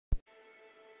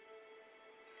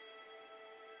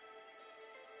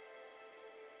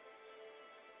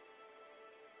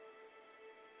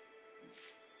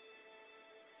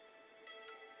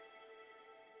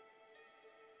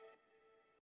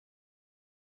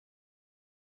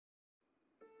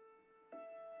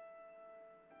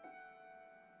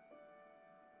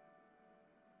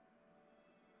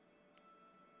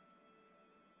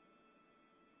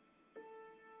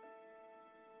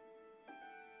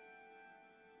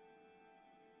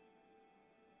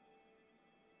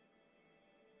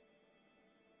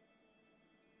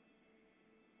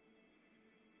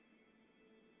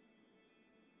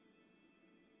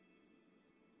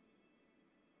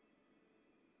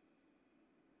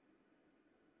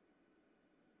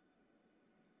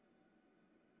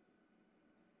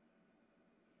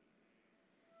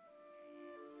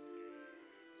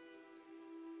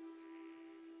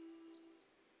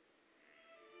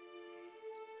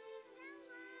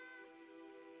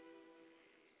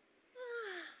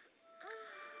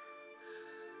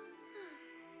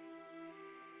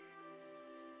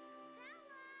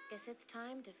Guess it's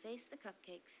time to face the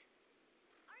cupcakes.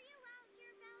 Are you out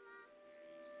here, Bella?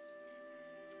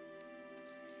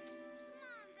 Come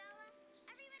on, Bella.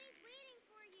 Everybody's waiting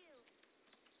for you.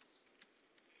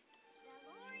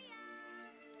 Veloria!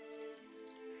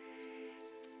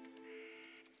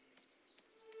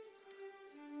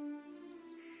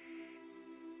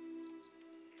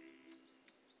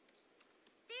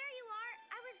 There you are.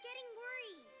 I was getting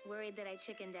worried. Worried that I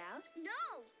chickened out?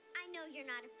 No! I know you're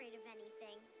not afraid of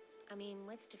anything. I mean,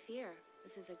 what's to fear?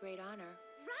 This is a great honor.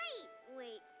 Right!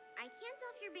 Wait, I can't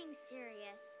tell if you're being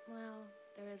serious. Well,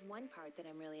 there is one part that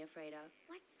I'm really afraid of.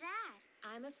 What's that?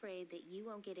 I'm afraid that you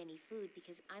won't get any food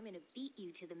because I'm gonna beat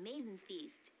you to the Maiden's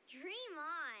Feast. Dream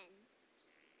on.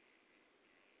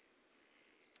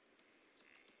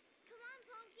 Come on,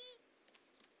 Pokey.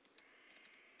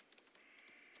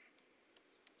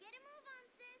 Get a move on,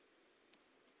 sis.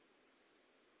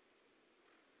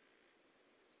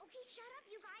 Okay, shut up,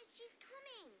 you guys. She's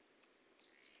coming.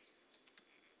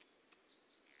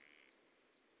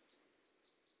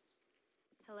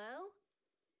 Hello?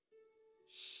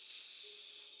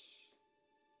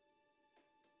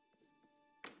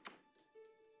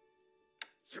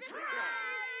 Surprise!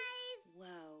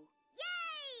 Whoa.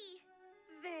 Yay!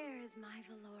 There's my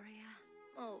Veloria.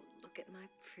 Oh, look at my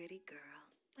pretty girl.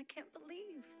 I can't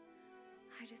believe.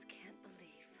 I just can't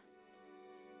believe.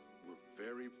 We're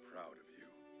very proud of you.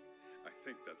 I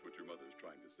think that's what your mother's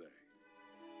trying to say.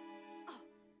 Oh,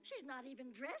 she's not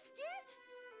even dressed yet?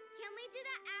 Can we do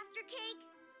that after cake?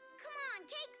 Come on,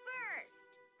 cake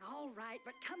first. All right,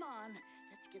 but come on.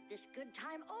 Let's get this good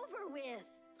time over with.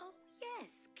 Oh,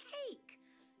 yes, cake.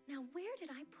 Now, where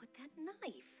did I put that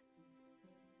knife?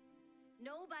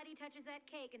 Nobody touches that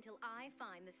cake until I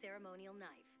find the ceremonial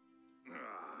knife.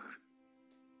 Ah.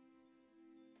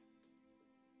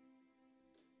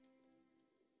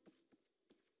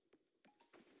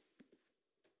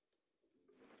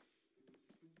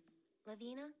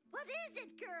 Lavina? What is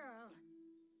it, girl?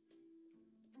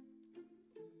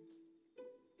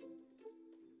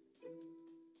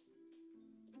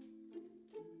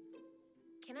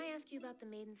 Can I ask you about the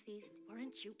Maiden's Feast?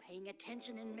 Weren't you paying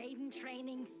attention in maiden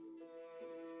training?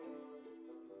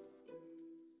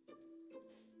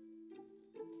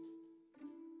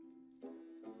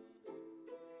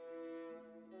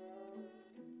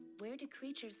 Where do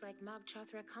creatures like Mog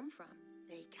Chothra come from?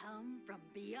 They come from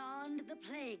beyond the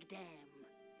plague dam.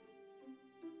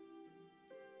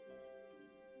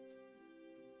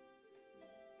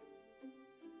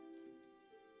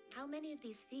 How many of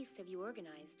these feasts have you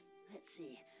organized? Let's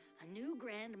see. A new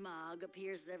Grand Mog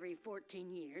appears every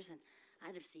 14 years, and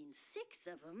I'd have seen 6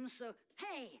 of them, so...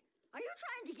 Hey, are you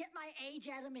trying to get my age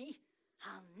out of me?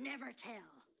 I'll never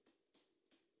tell.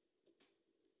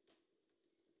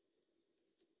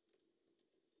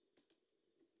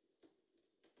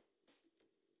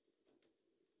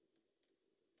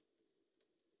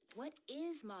 What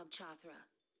is Mog Chothra?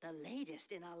 The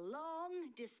latest in a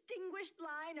long, distinguished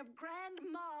line of Grand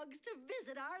Mogs to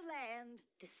visit our land.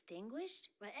 Distinguished?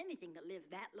 Well, anything that lives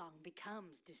that long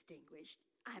becomes distinguished.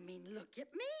 I mean, look at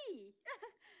me.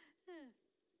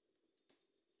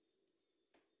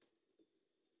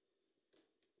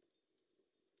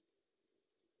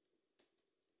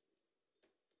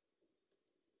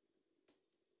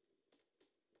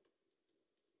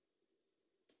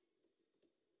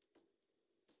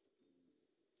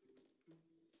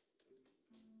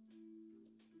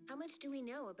 How much do we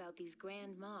know about these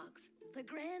Grand Mogs? The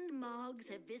Grand Mogs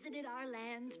have visited our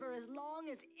lands for as long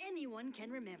as anyone can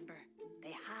remember.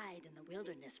 They hide in the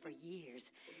wilderness for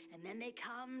years, and then they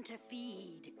come to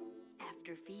feed.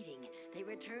 After feeding, they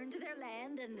return to their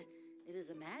land and, it is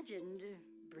imagined,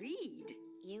 breed.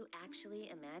 You actually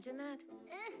imagine that?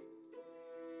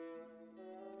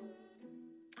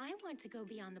 I want to go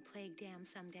beyond the plague dam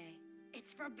someday.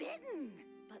 It's forbidden,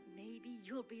 but maybe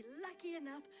you'll be lucky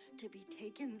enough to be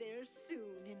taken there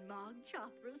soon in Mog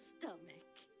Chothra's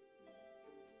stomach.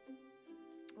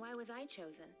 Why was I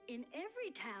chosen? In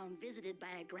every town visited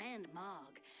by a Grand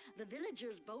Mog, the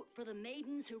villagers vote for the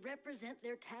maidens who represent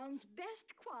their town's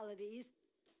best qualities.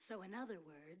 So in other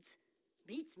words,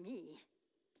 beats me.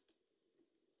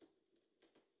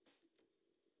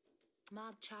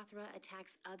 Mog Chothra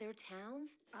attacks other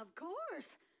towns? Of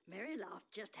course.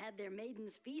 Maryloft just had their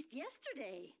Maiden's Feast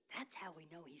yesterday. That's how we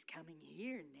know he's coming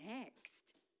here next.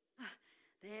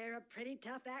 They're a pretty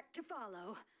tough act to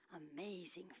follow.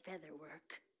 Amazing feather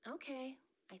work. Okay,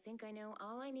 I think I know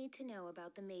all I need to know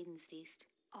about the Maiden's Feast.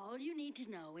 All you need to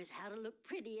know is how to look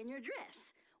pretty in your dress.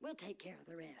 We'll take care of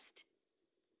the rest.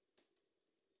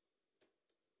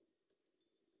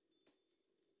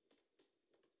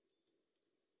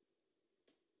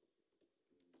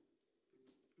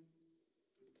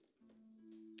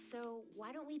 So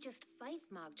why don't we just fight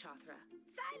Mog Chothra?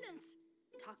 Silence!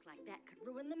 Talk like that could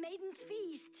ruin the maiden's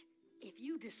feast. If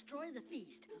you destroy the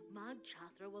feast, Mog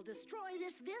Chothra will destroy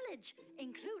this village,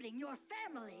 including your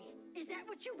family. Is that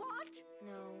what you want?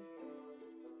 No.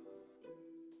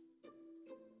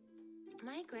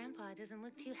 My grandpa doesn't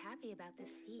look too happy about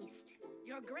this feast.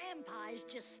 Your grandpa's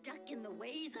just stuck in the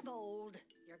ways of old.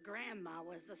 Your grandma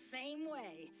was the same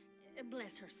way.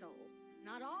 Bless her soul.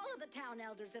 Not all of the town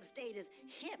elders have stayed as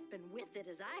hip and with it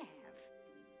as I have.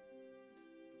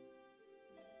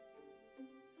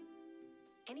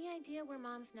 Any idea where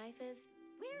Mom's knife is?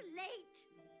 We're late.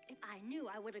 If I knew,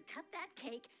 I would have cut that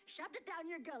cake, shoved it down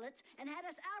your gullets, and had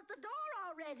us out the door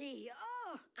already.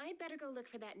 Oh! I'd better go look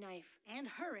for that knife. And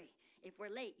hurry. If we're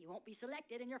late, you won't be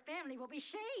selected and your family will be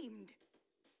shamed.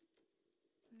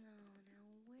 No,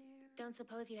 now where? Don't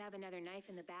suppose you have another knife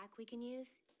in the back we can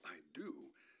use? I do,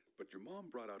 but your mom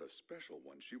brought out a special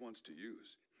one she wants to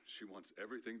use. She wants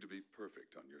everything to be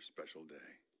perfect on your special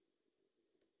day.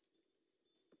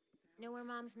 Know where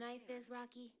Mom's knife is,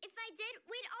 Rocky? If I did,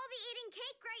 we'd all be eating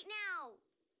cake right now.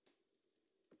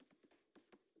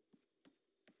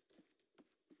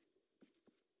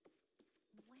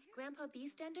 Grandpa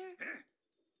Beastender? Eh?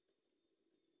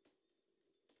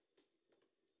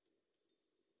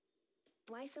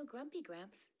 Why so grumpy,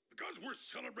 Gramps? Because we're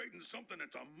celebrating something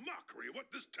that's a mockery of what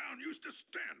this town used to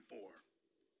stand for.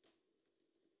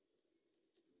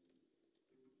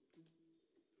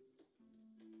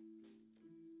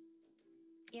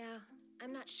 Yeah,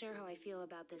 I'm not sure how I feel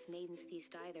about this Maiden's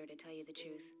Feast either, to tell you the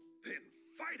truth. Then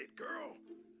fight it, girl.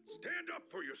 Stand up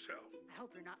for yourself. I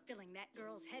hope you're not filling that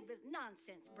girl's head with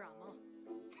nonsense, Brummel.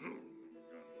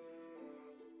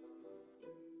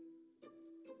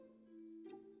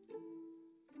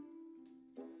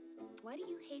 Why do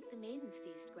you hate the Maiden's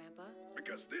Feast, Grandpa?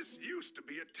 Because this used to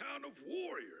be a town of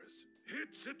warriors.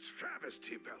 It's a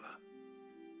travesty, Bella.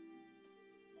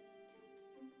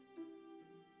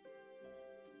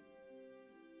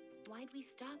 Why'd we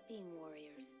stop being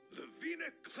warriors?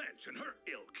 Lavina Clench and her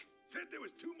ilk said there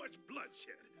was too much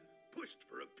bloodshed, pushed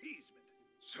for appeasement.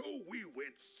 So we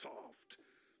went soft,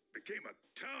 became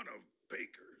a town of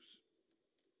bakers.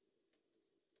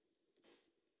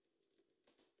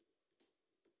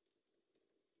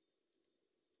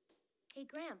 Hey,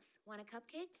 Gramps, want a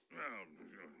cupcake?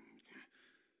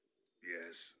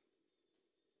 Yes.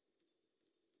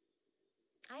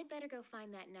 I'd better go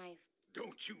find that knife.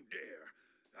 Don't you dare.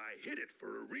 I hid it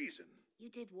for a reason. You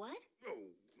did what?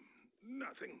 Oh,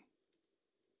 nothing.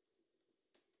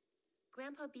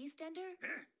 Grandpa Beastender?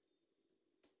 Eh?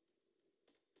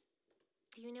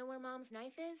 Do you know where Mom's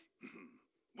knife is?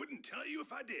 Wouldn't tell you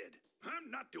if I did.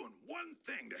 I'm not doing one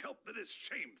thing to help with this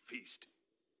shame feast.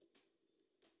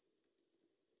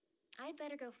 I'd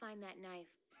better go find that knife.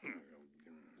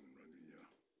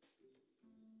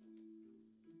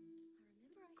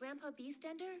 Grandpa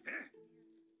Beastender? Eh?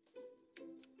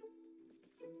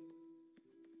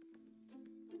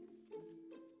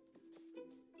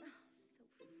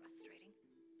 So frustrating.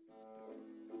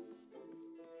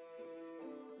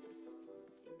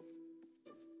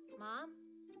 Mom,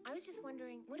 I was just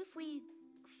wondering, what if we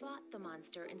fought the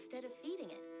monster instead of feeding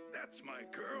it? That's my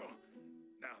girl.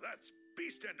 Now that's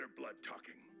Beastender blood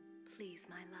talking. Please,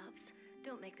 my loves,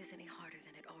 don't make this any harder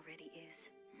than it already is.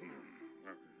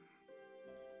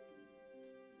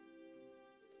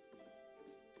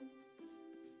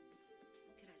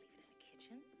 Did I leave it in the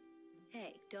kitchen?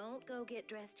 Hey, don't go get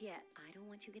dressed yet. I don't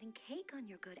want you getting cake on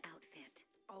your good outfit.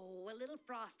 Oh, a little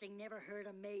frosting never hurt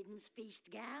a maiden's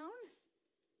feast gown.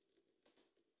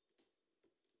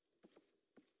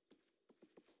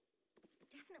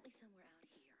 It's definitely somewhere out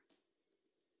here.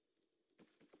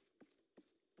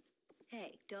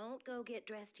 Hey, don't go get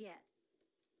dressed yet.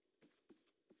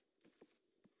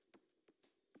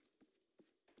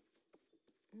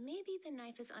 Maybe the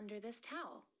knife is under this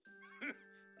towel.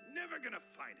 Never gonna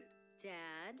find it.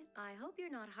 Dad, I hope you're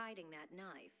not hiding that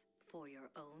knife for your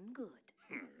own good.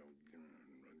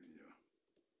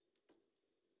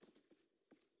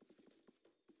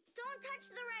 Don't touch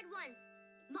the red ones.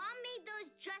 Mom made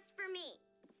those just for me.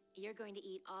 You're going to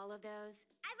eat all of those?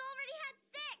 I've already had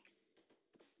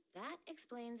 6. That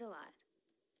explains a lot.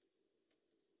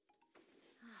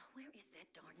 Oh, where is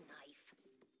that darn knife?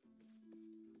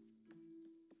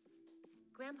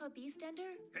 Grandpa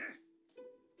Beastender? Eh?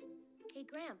 Hey,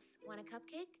 Gramps, want a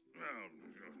cupcake?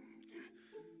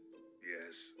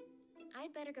 Yes.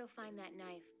 I'd better go find that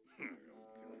knife.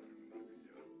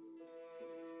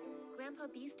 Grandpa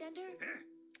Beastender? Eh?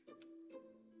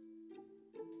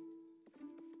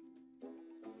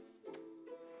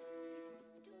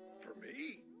 For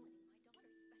me?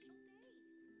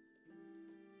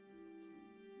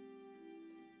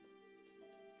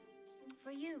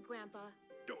 For you, Grandpa.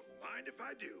 Don't mind if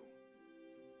I do.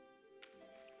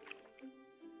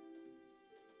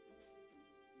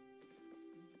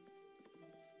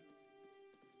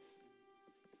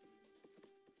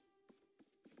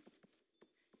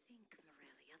 Think,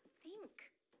 Morelia,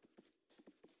 think.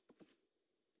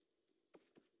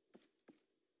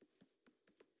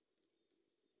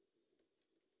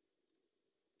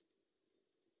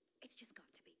 It's just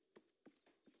got to be.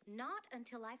 Not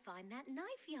until I find that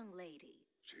knife, young lady.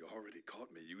 She already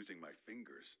caught me using my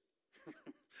fingers.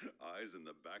 Eyes in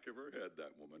the back of her head,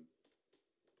 that woman.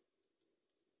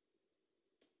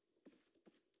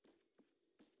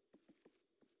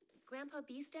 Grandpa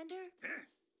Beastender? Eh?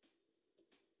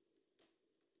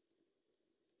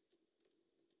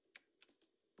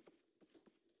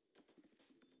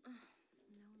 No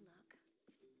luck.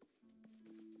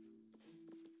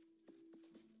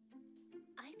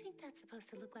 I think that's supposed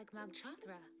to look like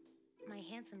Magchatra, my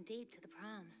handsome date to the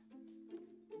prom.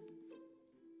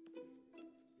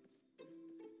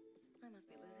 I must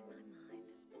be losing my mind.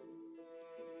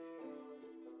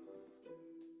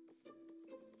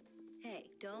 Hey,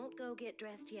 don't go get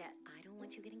dressed yet. I don't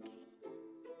want you getting cake.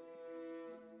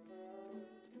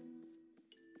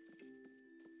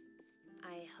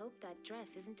 I hope that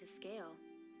dress isn't to scale.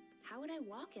 How would I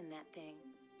walk in that thing?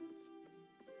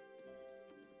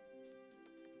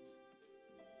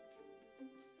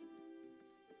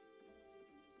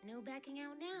 No backing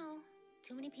out now.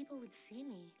 Too many people would see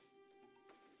me.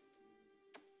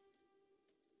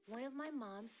 One of my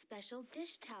mom's special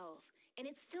dish towels, and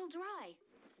it's still dry.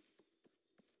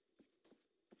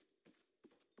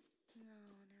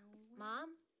 No.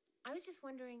 Mom, I was just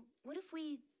wondering, what if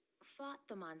we fought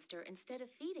the monster instead of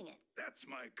feeding it? That's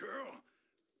my girl.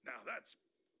 Now that's...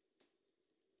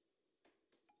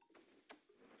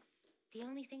 The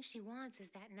only thing she wants is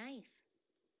that knife.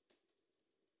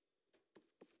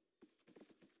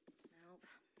 Nope,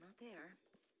 not there.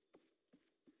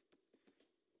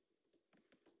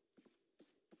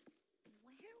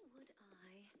 Where would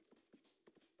I...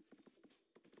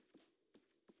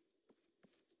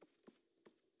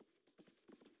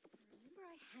 Remember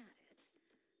I had it,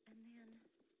 and then...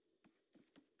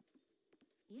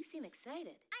 You seem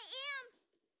excited. I am!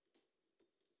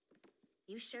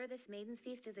 You sure this Maiden's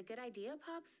Feast is a good idea,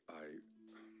 Pops? Oh,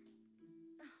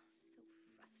 so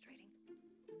frustrating.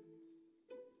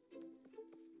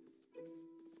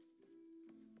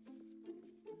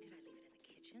 Did I leave it in the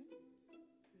kitchen?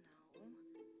 No.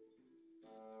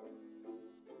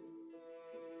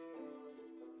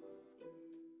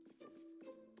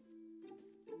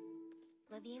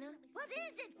 Lavina? What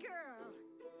is it, girl?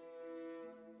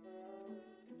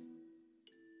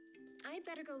 I'd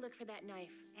better go look for that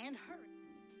knife. And hurry.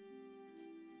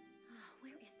 Oh,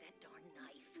 where is that darn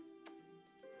knife?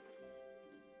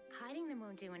 Hiding them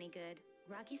won't do any good.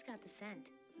 Rocky's got the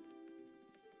scent.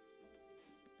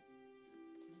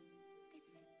 This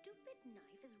stupid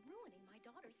knife is ruining my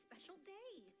daughter's special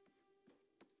day.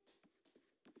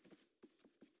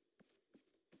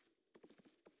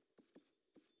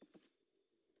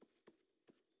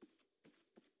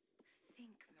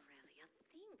 Think, Morelia,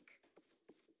 think.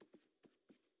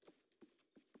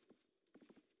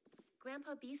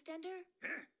 Grandpa Beastender?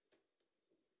 Eh?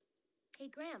 Hey,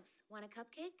 Gramps, want a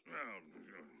cupcake?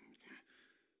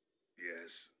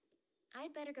 Yes.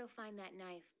 I'd better go find that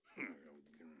knife.